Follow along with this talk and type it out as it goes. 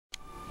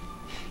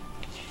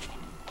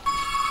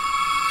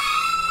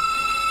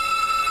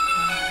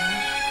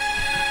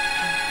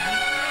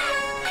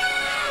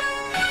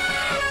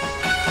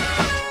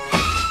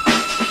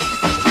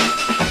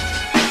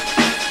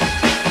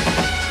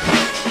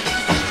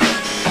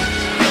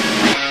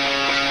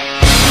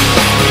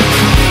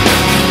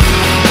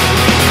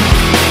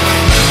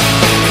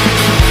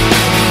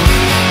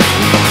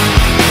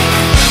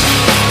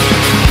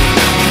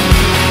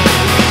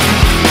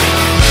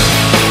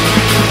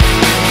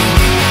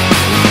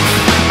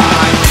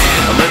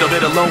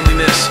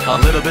A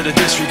little bit of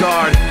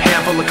disregard,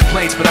 handful of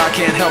complaints, but I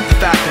can't help the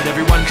fact that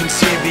everyone can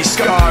see these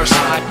scars.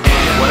 I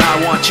am what I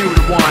want you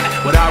to want,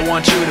 what I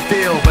want you to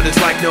feel, but it's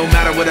like no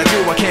matter what I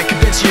do, I can't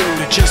convince you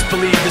to just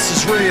believe this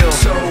is real.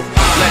 So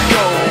let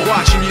go,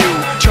 watching you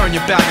turn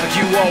your back like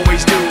you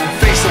always do,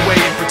 face away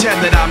and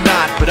pretend that I'm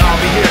not, but I'll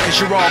be here cause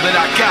you're all that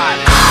I got.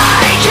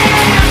 I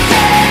can't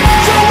feel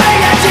the way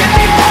I did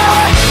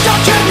before.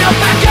 Don't turn your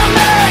back on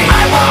me,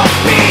 I won't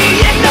be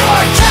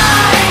ignored.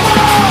 Time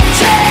won't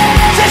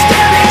change this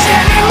damage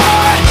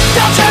anymore.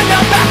 Don't turn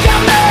your back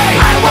on me,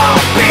 I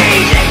won't be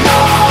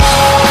ignored.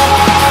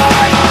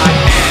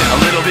 A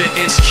little bit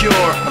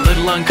insecure, a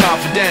little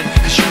unconfident,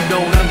 cause you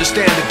don't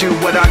understand to do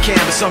what I can,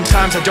 but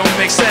sometimes I don't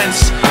make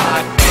sense.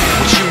 I am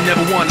what you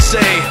never want to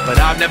say,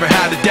 but I've never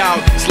had a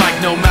doubt. It's like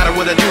no matter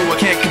what I do, I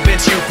can't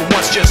convince you for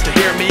once just to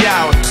hear me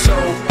out. So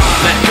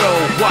let go,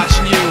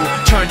 watching you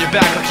turn your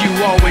back like you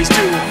always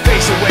do,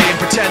 face away and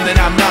pretend that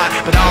I'm not,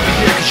 but I'll be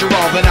here cause you're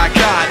all that I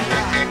got.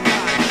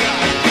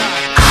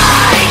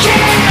 I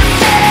can't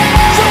feel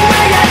the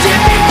way I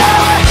did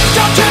before.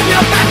 Don't turn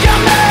your back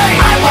on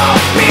me, I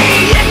won't be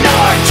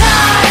ignored.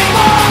 Time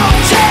won't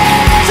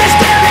change this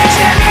damage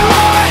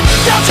anymore.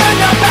 Don't turn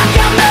your back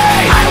on me,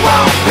 I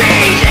won't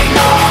be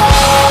ignored.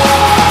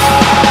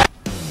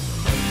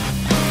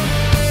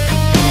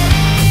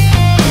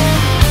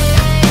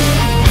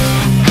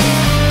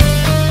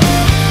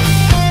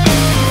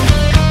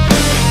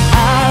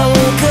 I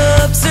woke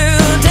up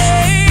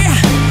today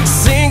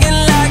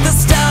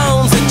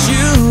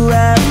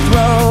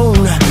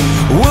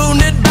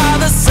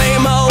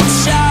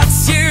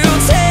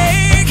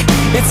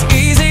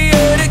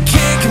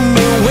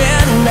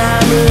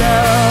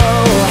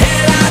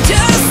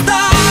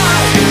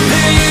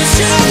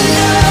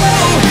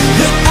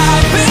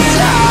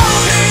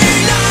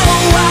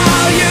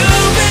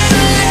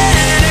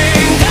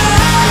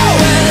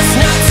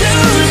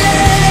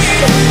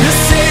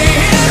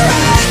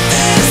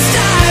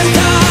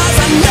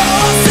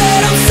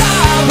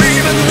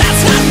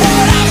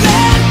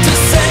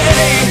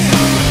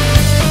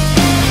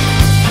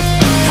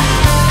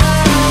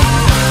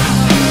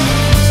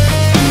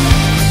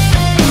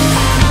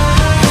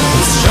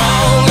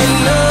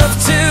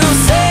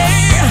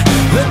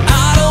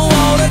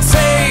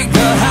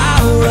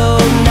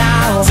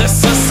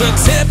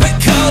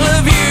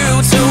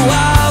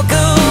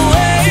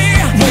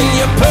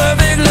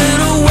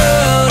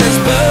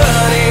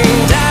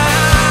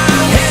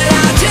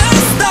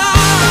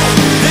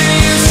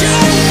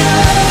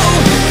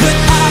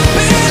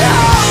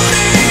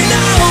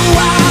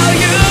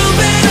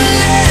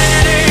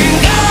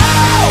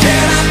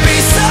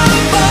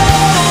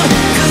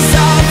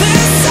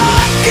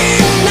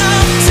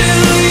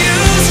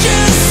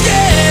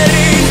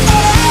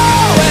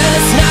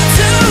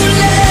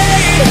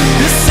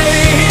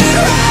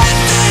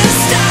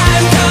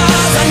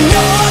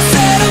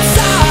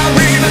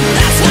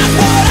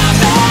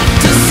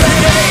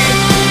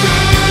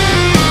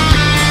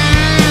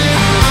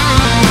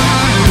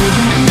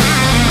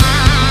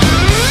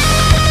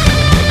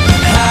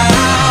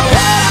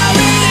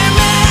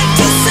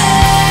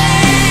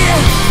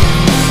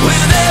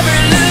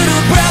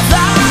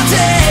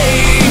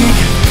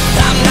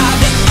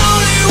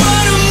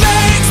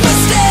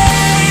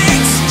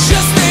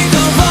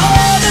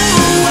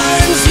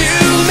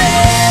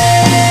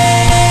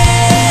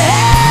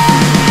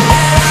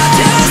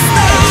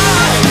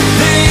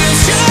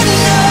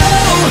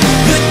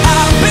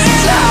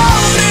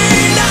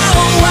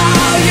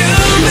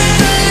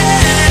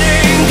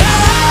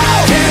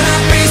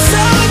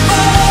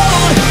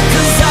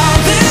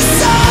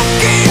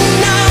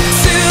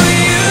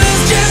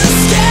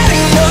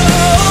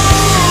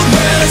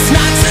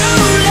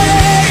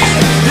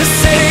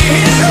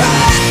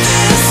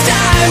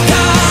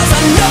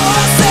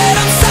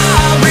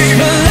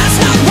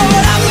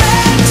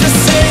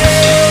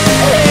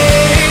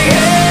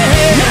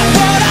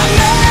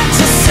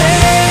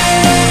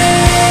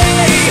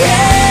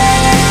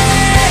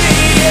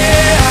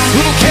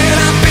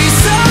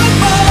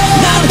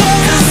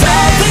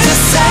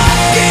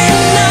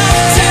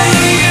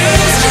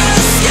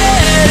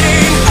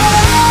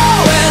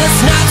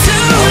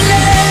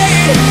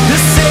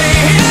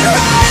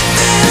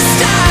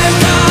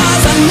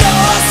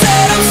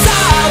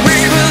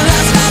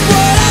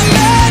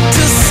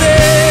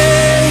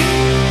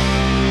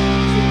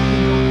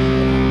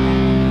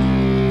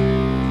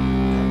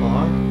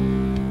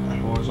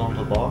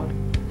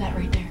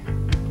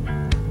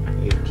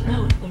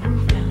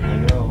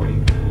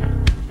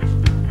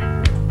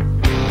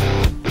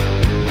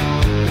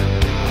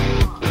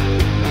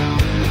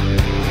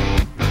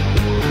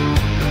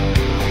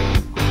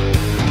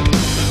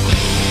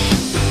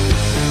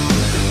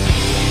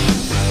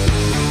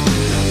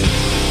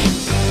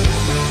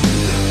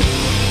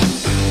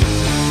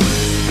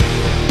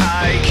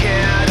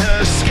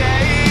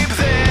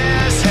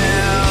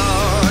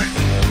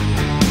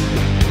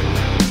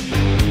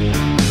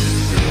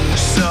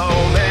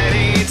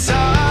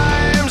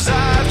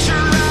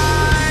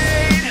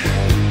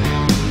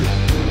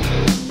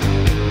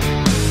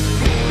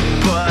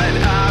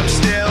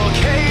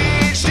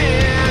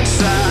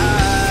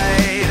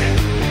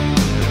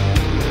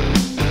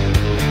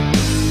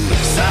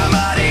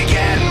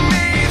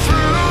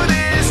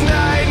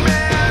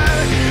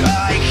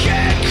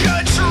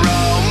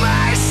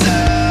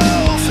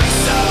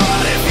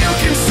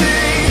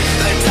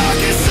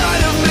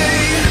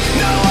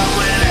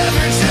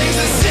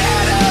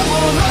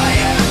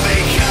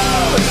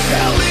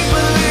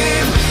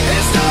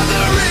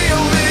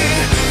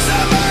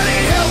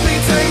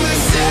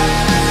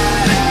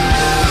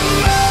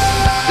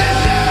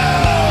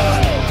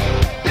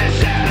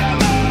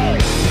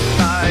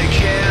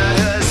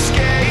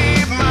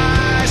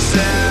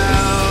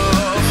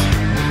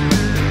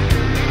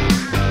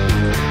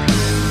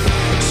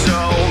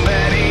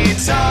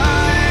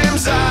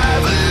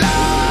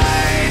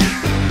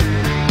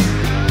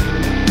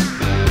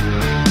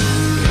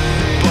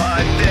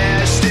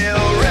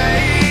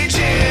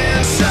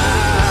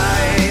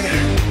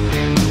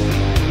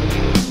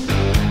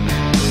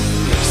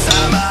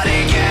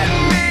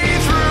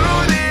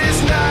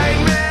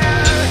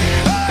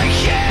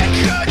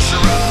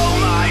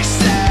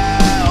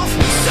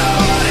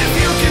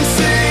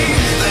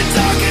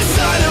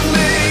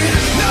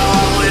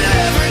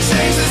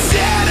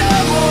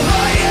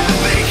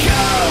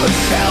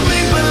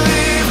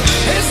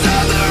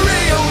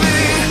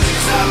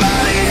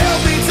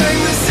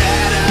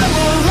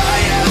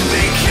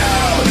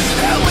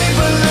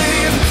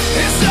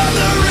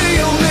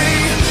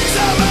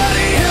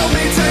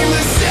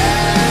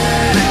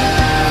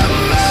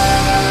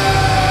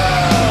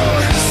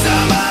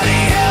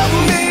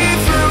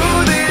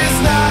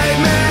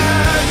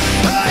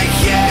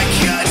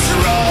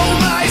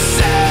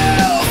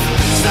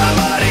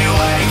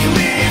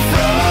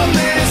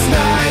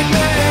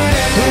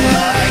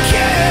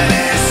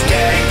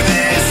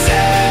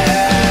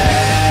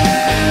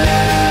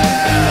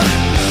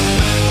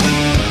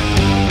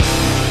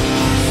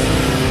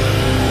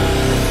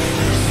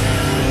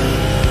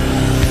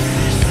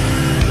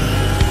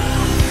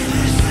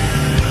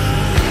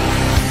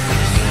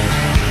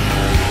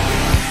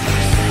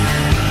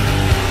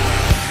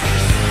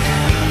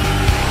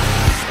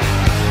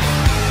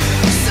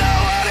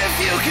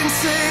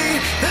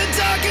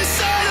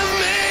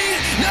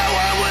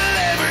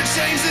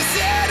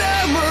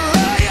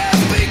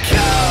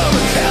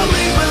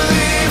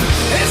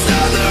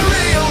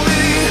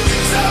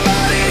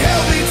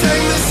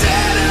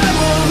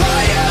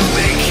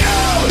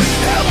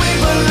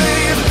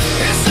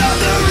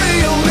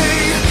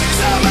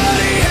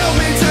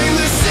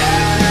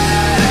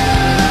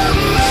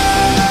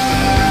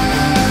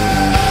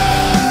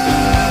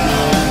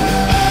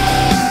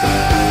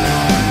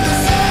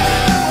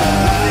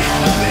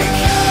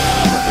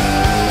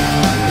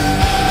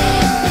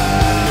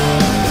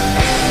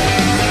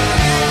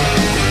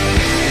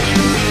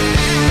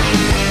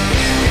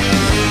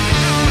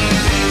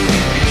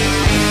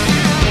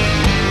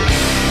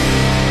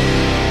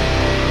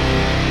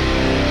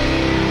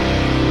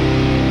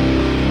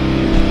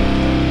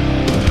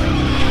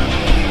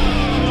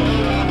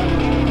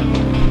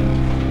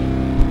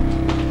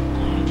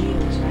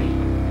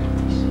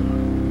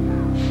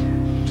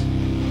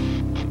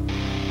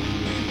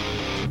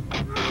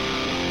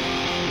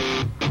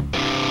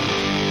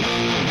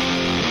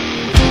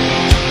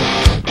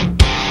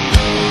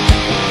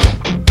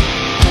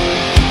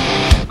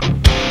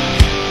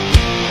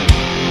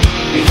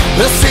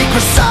The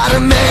secret side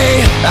of me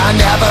I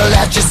never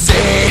let you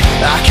see.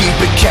 I keep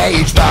it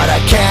caged but I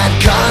can't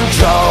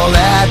control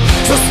it.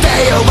 So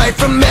stay away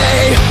from me,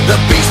 the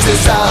beast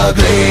is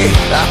ugly.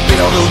 I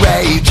feel the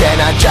rage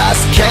and I just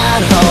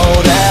can't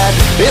hold it.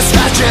 It's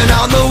scratching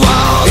on the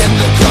walls, in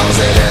the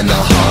closet, in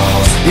the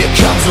halls. It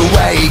comes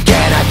awake